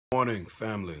Morning,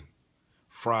 family.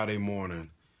 Friday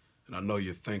morning. And I know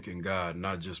you're thanking God,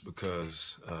 not just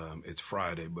because it's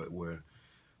Friday, but we're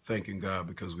thanking God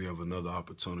because we have another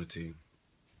opportunity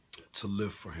to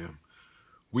live for Him.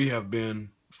 We have been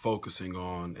focusing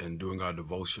on and doing our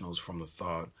devotionals from the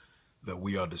thought that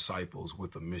we are disciples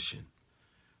with a mission.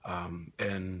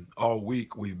 And all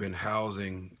week we've been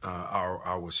housing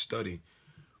our study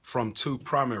from two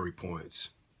primary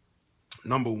points.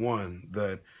 Number one,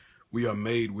 that we are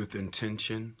made with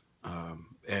intention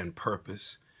and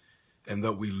purpose, and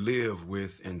that we live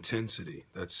with intensity.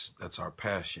 That's our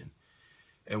passion,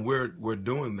 and we're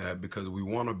doing that because we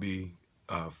want to be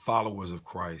followers of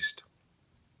Christ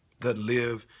that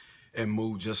live and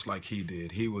move just like He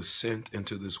did. He was sent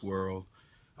into this world,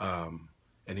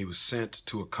 and He was sent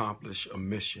to accomplish a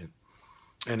mission.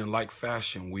 And in like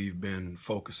fashion, we've been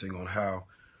focusing on how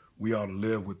we ought to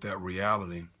live with that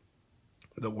reality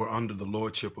that we're under the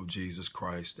lordship of Jesus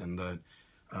Christ, and that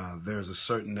there's a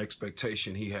certain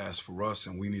expectation He has for us,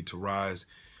 and we need to rise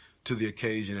to the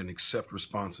occasion and accept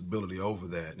responsibility over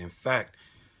that. And in fact,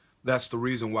 that's the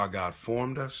reason why God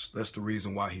formed us. That's the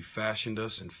reason why He fashioned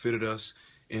us and fitted us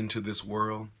into this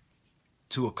world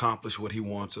to accomplish what He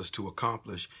wants us to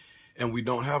accomplish. And we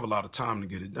don't have a lot of time to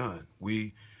get it done.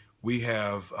 We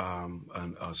have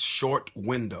a short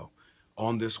window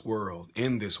on this world,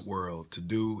 in this world, to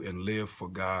do and live for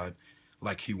God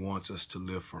like He wants us to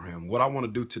live for Him. What I want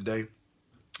to do today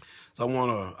is I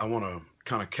want to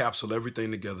kind of capsule everything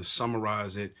together,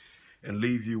 summarize it, and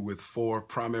leave you with four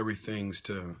primary things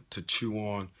to chew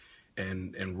on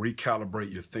and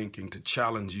recalibrate your thinking, to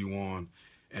challenge you on,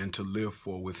 and to live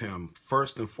for with Him.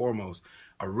 First and foremost,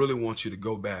 I really want you to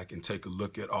go back and take a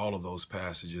look at all of those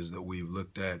passages that we've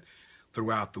looked at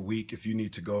throughout the week. If you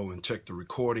need to go and check the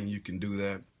recording, you can do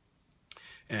that.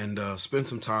 And spend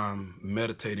some time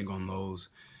meditating on those.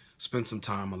 Spend some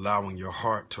time allowing your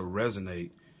heart to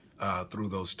resonate through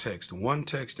those texts. And one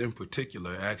text in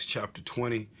particular, Acts chapter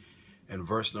 20 and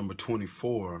verse number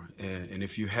 24. And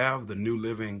if you have the New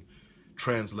Living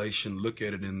Translation, look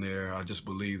at it in there. I just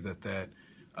believe that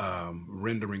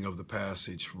rendering of the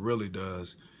passage really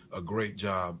does a great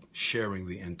job sharing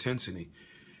the intensity.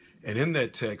 And in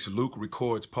that text, Luke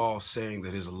records Paul saying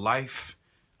that his life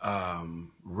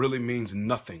really means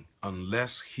nothing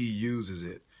unless he uses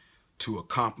it to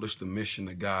accomplish the mission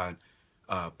that God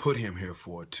put him here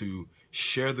for, to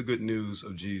share the good news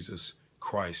of Jesus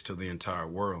Christ to the entire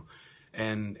world.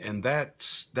 And that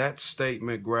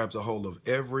statement grabs a hold of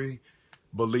every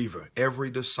believer,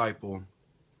 every disciple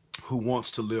who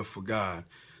wants to live for God,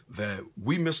 that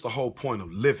we miss the whole point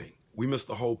of living. We miss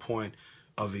the whole point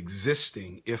of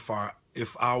existing if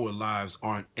our lives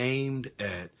aren't aimed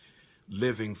at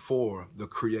living for the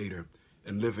Creator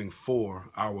and living for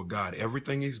our God.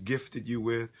 Everything He's gifted you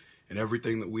with and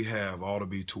everything that we have ought to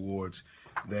be towards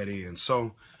that end.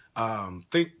 So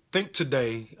think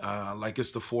today like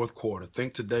it's the fourth quarter.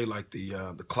 Think today like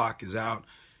the clock is out,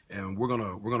 and we're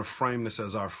gonna frame this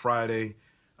as our Friday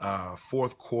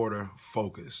fourth quarter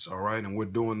focus. All right, and we're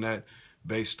doing that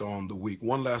based on the week.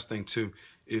 One last thing too,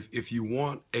 if you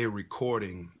want a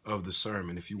recording of the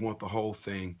sermon, if you want the whole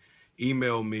thing,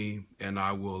 email me and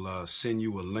I will send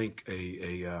you a link,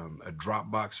 a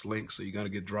Dropbox link. So you're gonna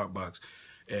get Dropbox,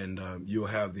 and you'll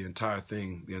have the entire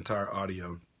thing, the entire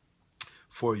audio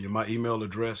for you. My email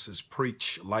address is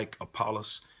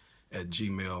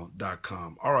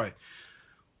preachlikeapollos@gmail.com. All right.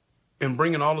 In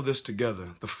bringing all of this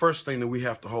together, the first thing that we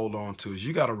have to hold on to is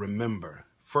you got to remember,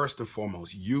 first and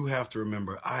foremost, you have to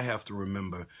remember, I have to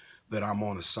remember that I'm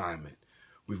on assignment.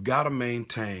 We've got to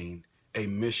maintain a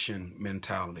mission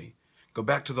mentality. Go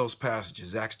back to those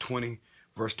passages, Acts 20,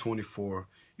 verse 24,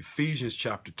 Ephesians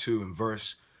chapter 2 and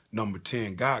verse number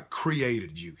 10. God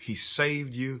created you. He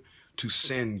saved you to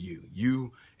send you.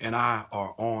 You and I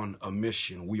are on a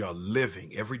mission. We are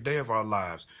living every day of our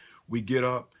lives. We get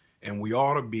up and we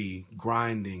ought to be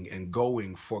grinding and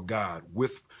going for God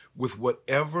with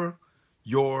whatever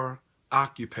your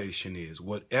occupation is,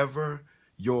 whatever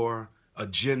your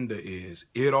agenda is.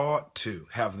 It ought to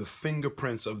have the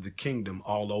fingerprints of the kingdom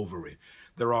all over it.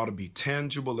 There ought to be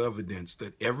tangible evidence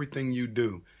that everything you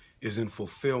do is in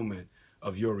fulfillment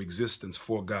of your existence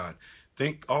for God.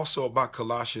 Think also about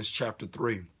Colossians chapter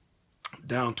 3,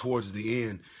 down towards the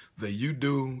end, that you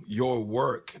do your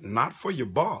work, not for your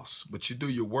boss, but you do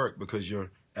your work because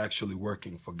you're actually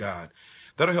working for God.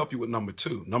 That'll help you with number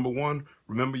two. Number one,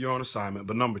 remember you're on assignment.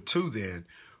 But number two, then,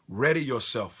 ready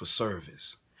yourself for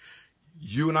service.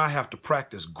 You and I have to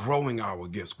practice growing our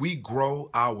gifts. We grow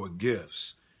our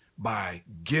gifts by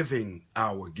giving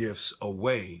our gifts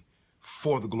away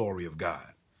for the glory of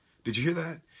God. Did you hear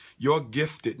that? Your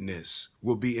giftedness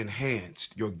will be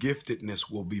enhanced. Your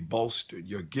giftedness will be bolstered.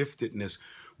 Your giftedness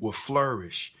will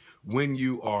flourish when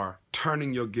you are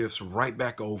turning your gifts right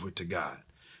back over to God.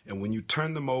 And when you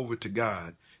turn them over to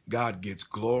God, God gets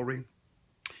glory.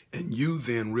 And you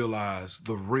then realize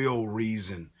the real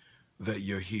reason that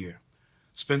you're here.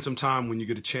 Spend some time when you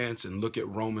get a chance and look at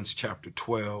Romans chapter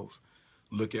 12.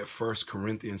 Look at 1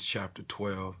 Corinthians chapter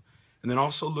 12. And then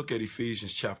also look at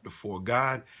Ephesians chapter 4.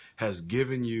 God has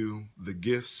given you the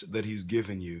gifts that he's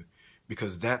given you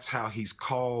because that's how he's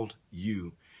called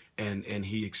you. And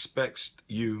he expects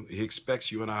you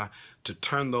and I to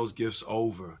turn those gifts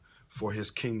over for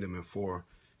his kingdom and for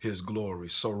his glory.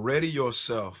 So ready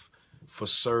yourself for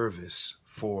service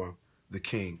for the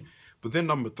King. But then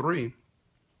number 3,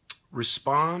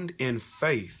 respond in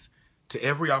faith to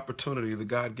every opportunity that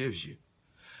God gives you.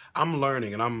 I'm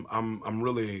learning, and I'm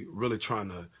really trying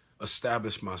to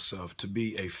establish myself to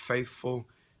be a faithful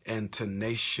and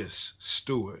tenacious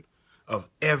steward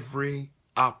of every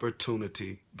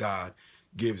opportunity God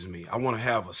gives me. I want to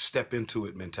have a step into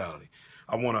it mentality.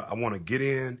 I want to get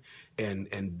in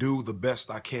and do the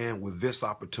best I can with this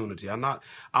opportunity.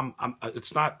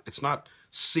 It's not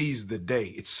seize the day.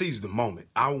 It's seize the moment.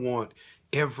 I want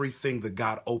everything that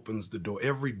God opens the door,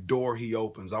 every door he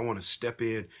opens, I want to step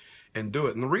in and do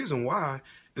it. And the reason why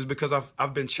is because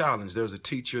I've been challenged. There's a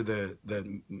teacher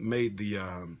that made the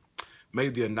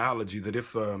analogy that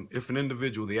if an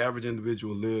individual, the average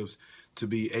individual, lives to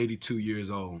be 82 years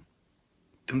old,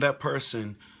 and that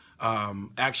person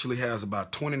actually has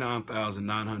about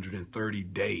 29,930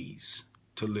 days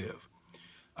to live.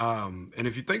 And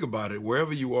if you think about it,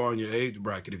 wherever you are in your age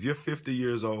bracket, if you're 50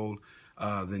 years old,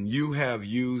 then you have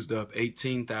used up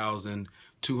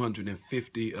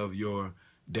 18,250 of your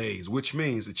days, which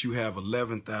means that you have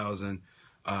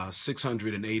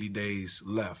 11,680 days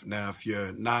left. Now, if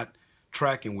you're not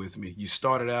tracking with me, you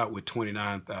started out with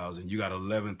 29,000, you got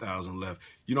 11,000 left.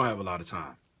 You don't have a lot of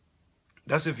time.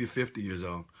 That's if you're 50 years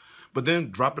old. But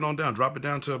then drop it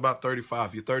down to about 35.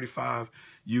 If you're 35,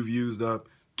 you've used up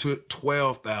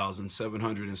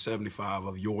 12,775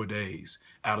 of your days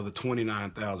out of the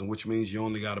 29,000, which means you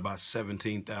only got about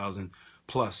 17,000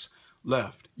 plus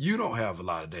left. You don't have a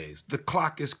lot of days. The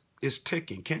clock is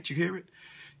ticking. Can't you hear it?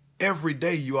 Every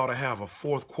day you ought to have a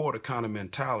fourth quarter kind of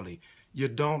mentality. You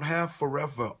don't have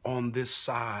forever on this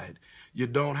side. You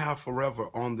don't have forever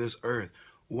on this earth.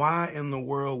 Why in the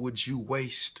world would you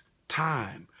waste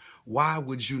time? Why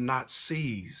would you not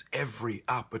seize every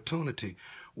opportunity?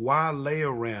 Why lay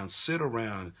around, sit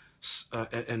around,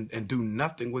 and do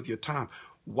nothing with your time?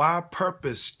 Why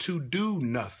purpose to do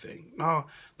nothing? No,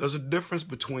 there's a difference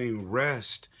between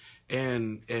rest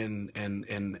and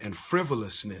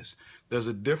frivolousness. There's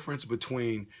a difference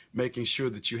between making sure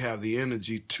that you have the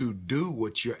energy to do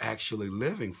what you're actually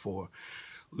living for.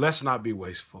 Let's not be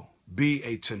wasteful. Be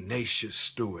a tenacious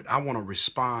steward. I want to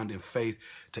respond in faith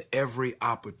to every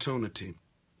opportunity.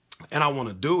 And I want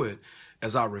to do it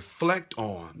as I reflect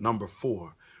on, number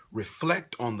 4,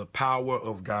 reflect on the power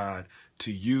of God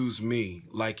to use me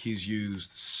like he's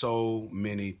used so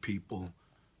many people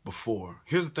before.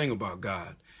 Here's the thing about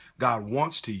God. God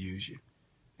wants to use you,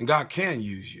 and God can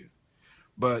use you.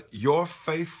 But your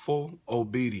faithful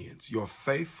obedience, your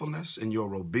faithfulness and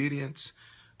your obedience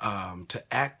to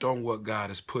act on what God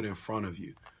has put in front of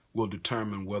you will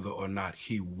determine whether or not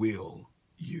he will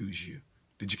use you.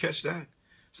 Did you catch that?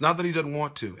 It's not that he doesn't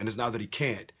want to, and it's not that he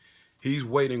can't. He's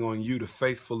waiting on you to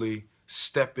faithfully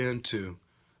step into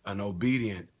an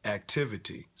obedient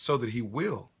activity so that he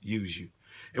will use you.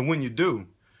 And when you do,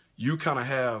 you kind of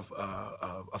have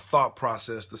a thought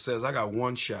process that says, I got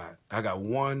one shot. I got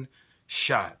one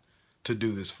shot to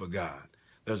do this for God.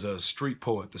 There's a street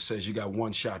poet that says you got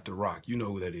one shot to rock. You know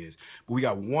who that is. But we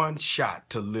got one shot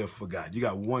to live for God. You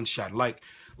got one shot. Like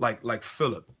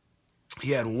Philip, he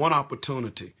had one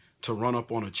opportunity to run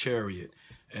up on a chariot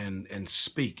and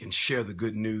speak and share the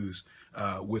good news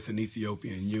with an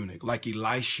Ethiopian eunuch. Like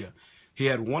Elisha, he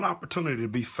had one opportunity to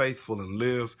be faithful and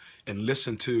live and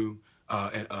listen to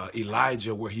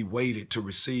Elijah, where he waited to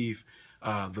receive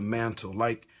the mantle.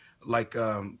 Like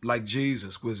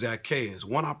Jesus with Zacchaeus,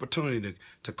 one opportunity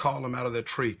to call him out of that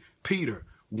tree. Peter,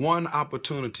 one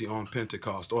opportunity on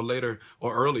Pentecost, or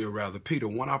earlier rather, Peter,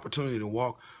 one opportunity to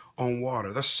walk on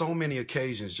water. There's so many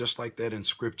occasions just like that in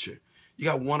Scripture. You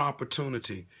got one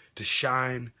opportunity to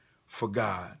shine for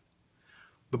God.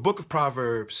 The book of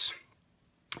Proverbs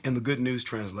in the Good News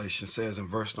Translation says in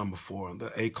verse number 4,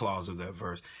 the A clause of that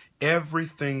verse,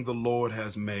 everything the Lord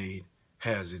has made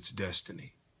has its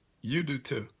destiny. You do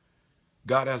too.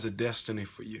 God has a destiny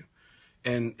for you,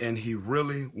 and he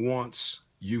really wants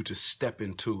you to step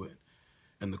into it.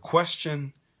 And the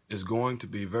question is going to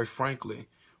be, very frankly,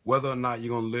 whether or not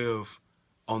you're going to live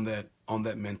on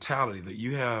that mentality that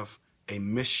you have a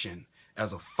mission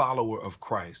as a follower of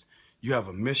Christ. You have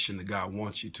a mission that God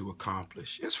wants you to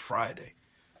accomplish. It's Friday.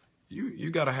 You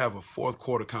got to have a fourth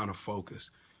quarter kind of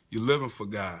focus. You're living for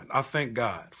God. I thank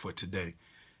God for today.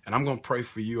 And I'm going to pray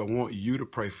for you. I want you to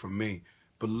pray for me.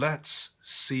 But let's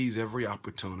seize every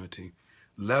opportunity.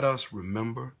 Let us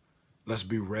remember. Let's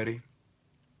be ready.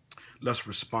 Let's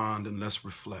respond and let's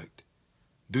reflect.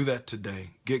 Do that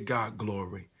today. Get God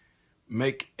glory.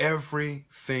 Make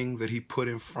everything that he put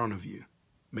in front of you,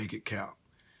 make it count.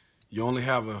 You only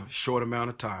have a short amount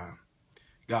of time.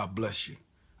 God bless you.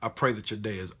 I pray that your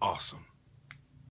day is awesome.